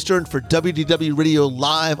 p.m. Eastern for WDW Radio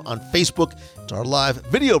Live on Facebook. It's our live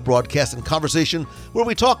video broadcast and conversation where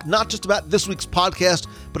we talk not just about this week's podcast,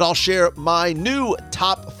 but I'll share my new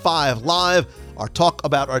top 5 live, our talk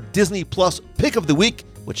about our Disney Plus pick of the week,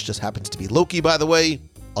 which just happens to be Loki, by the way.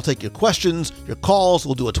 I'll take your questions, your calls.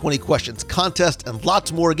 We'll do a 20 questions contest and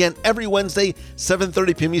lots more again every Wednesday,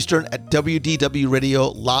 7:30 p.m. Eastern at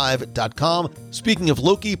WDWRadioLive.com. Speaking of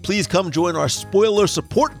Loki, please come join our spoiler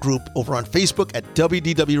support group over on Facebook at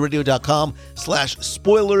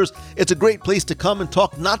WDWRadio.com/spoilers. It's a great place to come and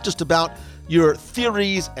talk not just about your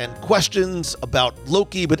theories and questions about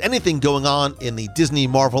Loki, but anything going on in the Disney,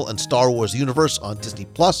 Marvel, and Star Wars universe on Disney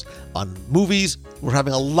Plus, on movies. We're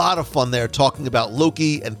having a lot of fun there talking about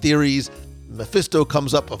Loki and theories. Mephisto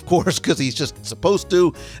comes up, of course, because he's just supposed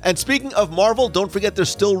to. And speaking of Marvel, don't forget there's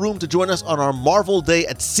still room to join us on our Marvel Day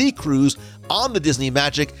at Sea cruise on the Disney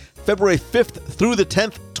Magic, February 5th through the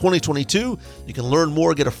 10th, 2022. You can learn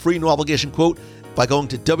more, get a free no obligation quote by going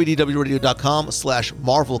to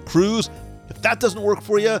WDWRadio.com/Marvel Cruise. If that doesn't work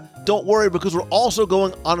for you, don't worry, because we're also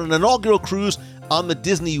going on an inaugural cruise on the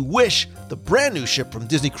Disney Wish, the brand new ship from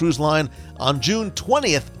Disney Cruise Line, on June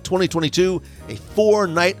 20th, 2022, a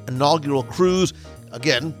 4-night inaugural cruise.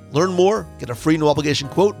 Again, learn more, get a free no obligation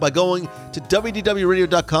quote by going to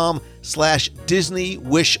WDWRadio.com/Disney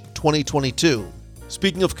Wish 2022.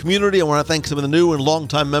 Speaking of community, I want to thank some of the new and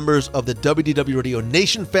longtime members of the WDW Radio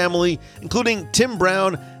Nation family, including Tim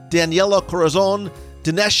Brown, Daniela Corazon,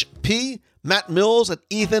 Dinesh P., Matt Mills, and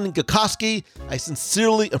Ethan Gakoski. I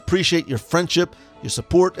sincerely appreciate your friendship, your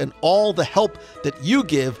support, and all the help that you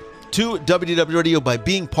give to WDW Radio by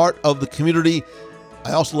being part of the community.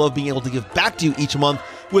 I also love being able to give back to you each month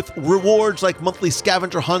with rewards like monthly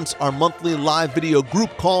scavenger hunts, our monthly live video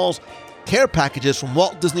group calls, care packages from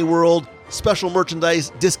Walt Disney World, special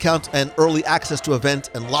merchandise, discounts, and early access to events,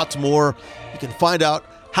 and lots more. You can find out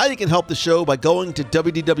how you can help the show by going to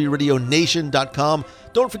WDWRadioNation.com.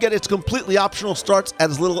 Don't forget, it's completely optional, starts at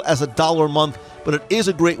as little as $1 a month, but it is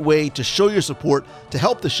a great way to show your support, to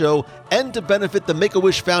help the show, and to benefit the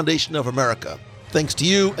Make-A-Wish Foundation of America. Thanks to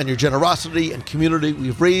you and your generosity and community,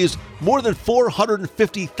 we've raised more than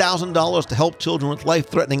 $450,000 to help children with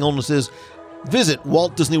life-threatening illnesses. Visit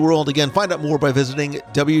Walt Disney World. Again, find out more by visiting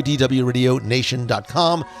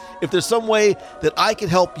WDWRadioNation.com. If there's some way that I can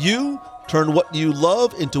help you turn what you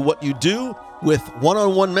love into what you do, with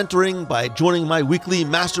one-on-one mentoring, by joining my weekly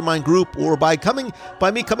mastermind group, or by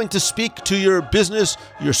me coming to speak to your business,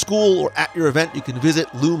 your school, or at your event, you can visit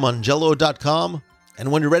LouMongello.com.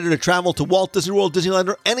 And when you're ready to travel to Walt Disney World, Disneyland,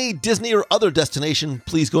 or any Disney or other destination,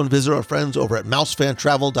 please go and visit our friends over at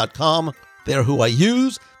MouseFanTravel.com. They're who I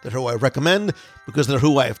use, they're who I recommend, because they're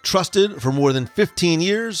who I have trusted for more than 15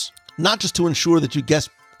 years, not just to ensure that you get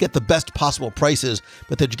the best possible prices,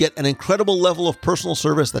 but that you get an incredible level of personal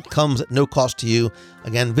service that comes at no cost to you.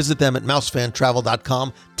 Again, visit them at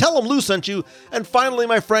MouseFanTravel.com. Tell them Lou sent you. And finally,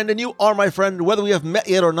 my friend, and you are my friend, whether we have met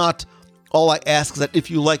yet or not, all I ask is that if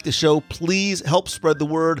you like the show, please help spread the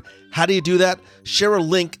word. How do you do that? Share a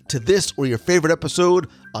link to this or your favorite episode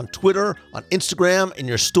on Twitter, on Instagram, in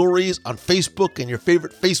your stories, on Facebook, in your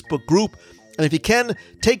favorite Facebook group. And if you can,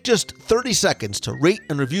 take just 30 seconds to rate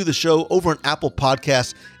and review the show over on Apple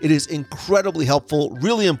Podcasts. It is incredibly helpful,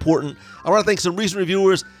 really important. I want to thank some recent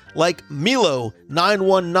reviewers like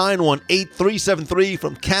Milo91918373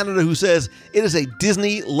 from Canada, who says, "It is a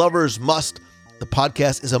Disney lover's must. The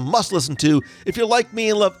podcast is a must listen to. If you're like me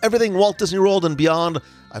and love everything Walt Disney World and beyond,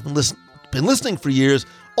 I've been listening for years.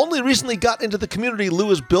 Only recently got into the community Lou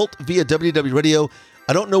has built via WDW Radio.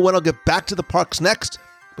 I don't know when I'll get back to the parks next,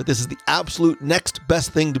 but this is the absolute next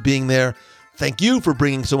best thing to being there. Thank you for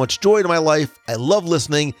bringing so much joy to my life. I love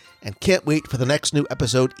listening and can't wait for the next new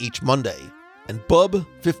episode each Monday." And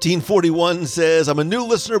Bub1541 says, "I'm a new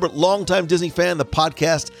listener but longtime Disney fan. The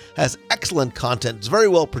podcast has excellent content. It's very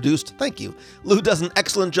well produced. Thank you. Lou does an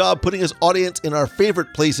excellent job putting his audience in our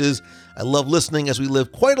favorite places. I love listening as we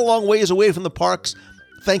live quite a long ways away from the parks.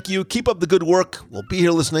 thank you. Keep up the good work. We'll be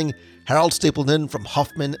here listening. Harold Stapleton from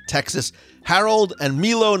Huffman, Texas. Harold and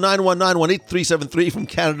Milo 919-18373 from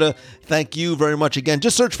Canada. Thank you very much again.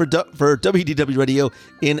 Just search for WDW Radio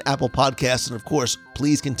in Apple Podcasts. And of course,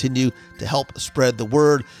 please continue to help spread the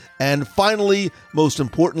word. And finally, most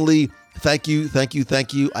importantly, thank you.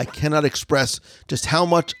 I cannot express just how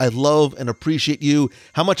much I love and appreciate you,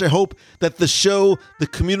 how much I hope that the show, the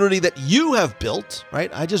community that you have built, right?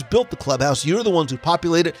 I just built the clubhouse. You're the ones who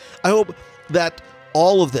populate it. I hope that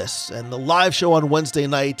all of this and the live show on Wednesday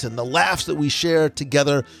night and the laughs that we share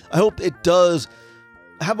together, I hope it does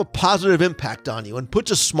have a positive impact on you and puts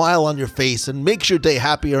a smile on your face and makes your day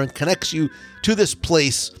happier and connects you to this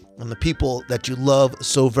place and the people that you love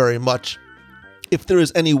so very much. If there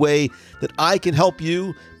is any way that I can help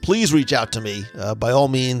you, please reach out to me. By all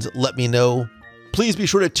means, let me know. Please be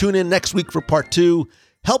sure to tune in next week for part 2.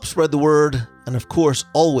 Help spread the word. And of course,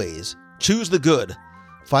 always choose the good.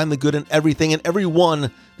 Find the good in everything and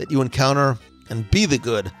everyone that you encounter, and be the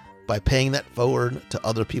good by paying that forward to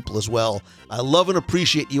other people as well. I love and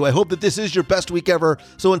appreciate you. I hope that this is your best week ever.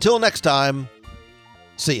 So until next time,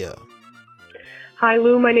 see ya. Hi,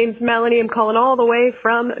 Lou. My name's Melanie. I'm calling all the way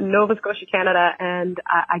from Nova Scotia, Canada. And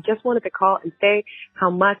I just wanted to call and say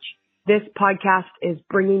how much this podcast is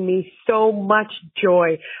bringing me so much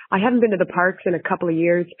joy. I haven't been to the parks in a couple of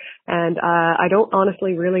years, and I don't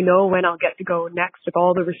honestly really know when I'll get to go next with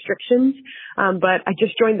all the restrictions. But I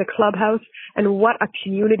just joined the clubhouse, and what a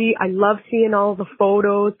community. I love seeing all the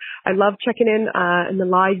photos. I love checking in the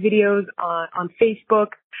live videos on Facebook.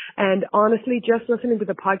 And honestly, just listening to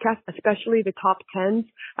the podcast, especially the top 10s,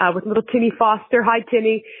 with little Timmy Foster. Hi,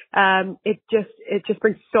 Timmy. It just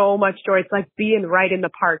brings so much joy. It's like being right in the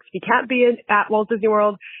parks. If you can't be at Walt Disney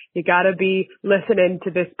World, you gotta be listening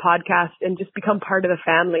to this podcast and just become part of the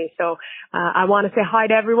family. So, I want to say hi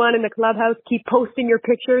to everyone in the clubhouse. Keep posting your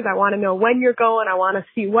pictures. I want to know when you're going. I want to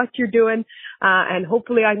see what you're doing. And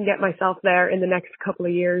hopefully I can get myself there in the next couple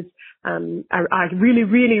of years. I really,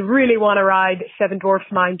 really, really want to ride Seven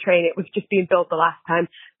Dwarfs Mine Train. It was just being built the last time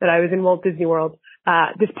that I was in Walt Disney World.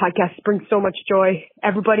 This podcast brings so much joy.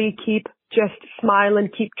 Everybody keep just smiling,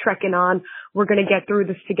 keep trekking on. We're going to get through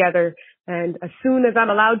this together. And as soon as I'm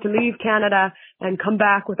allowed to leave Canada and come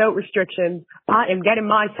back without restrictions, I am getting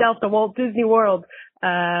myself to Walt Disney World.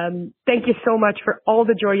 Thank you so much for all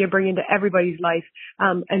the joy you bring into everybody's life,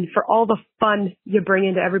 and for all the fun you bring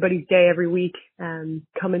into everybody's day every week.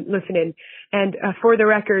 Come and listen in. And for the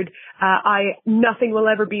record, nothing will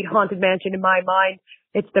ever beat Haunted Mansion in my mind.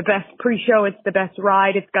 It's the best pre-show. It's the best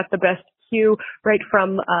ride. It's got the best queue, right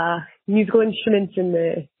from musical instruments in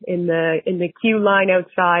the queue line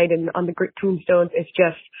outside and on the tombstones. It's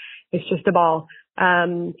just a ball.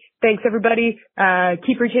 Thanks everybody.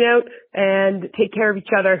 Keep reaching out and take care of each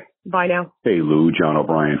other. Bye now. Hey Lou, John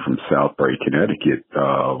O'Brien from Southbury, Connecticut.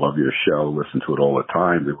 Love your show. Listen to it all the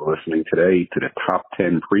time. We were listening today to the top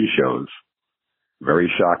 10 pre-shows.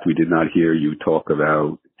 Very shocked we did not hear you talk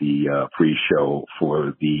about the pre-show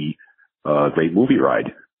for the Great Movie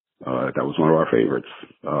Ride. That was one of our favorites.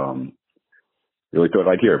 Really thought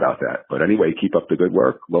I'd hear about that. But anyway, keep up the good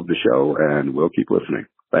work. Love the show, and we'll keep listening.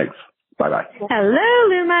 Thanks. Bye-bye. Hello,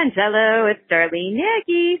 Lou Mangello. It's Darlene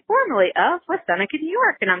Nagy, formerly of West Seneca, New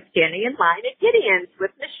York, and I'm standing in line at Gideon's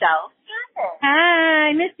with Michelle.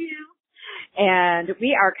 Hi, miss you. And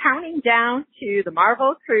we are counting down to the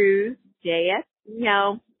Marvel Cruise JSC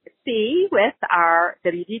with our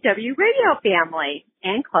WDW radio family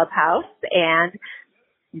and Clubhouse and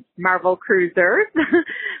Marvel Cruisers.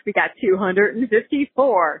 We got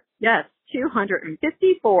 254. Yes,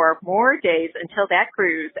 254 more days until that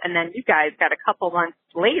cruise. And then you guys got a couple months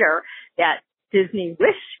later that Disney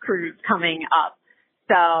Wish cruise coming up.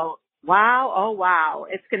 So, wow, oh wow,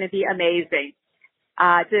 it's going to be amazing.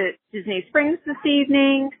 Disney Springs this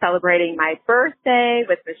evening, celebrating my birthday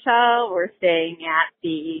with Michelle. We're staying at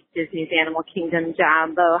the Disney's Animal Kingdom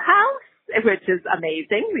Jumbo House, which is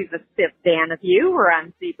amazing. We've a fifth van of you. We're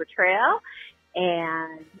on Zebra Trail,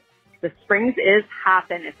 and the Springs is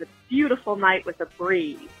hopping. It's a beautiful night with a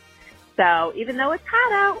breeze. So even though it's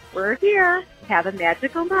hot out, we're here. Have a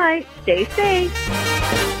magical night. Stay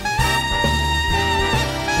safe.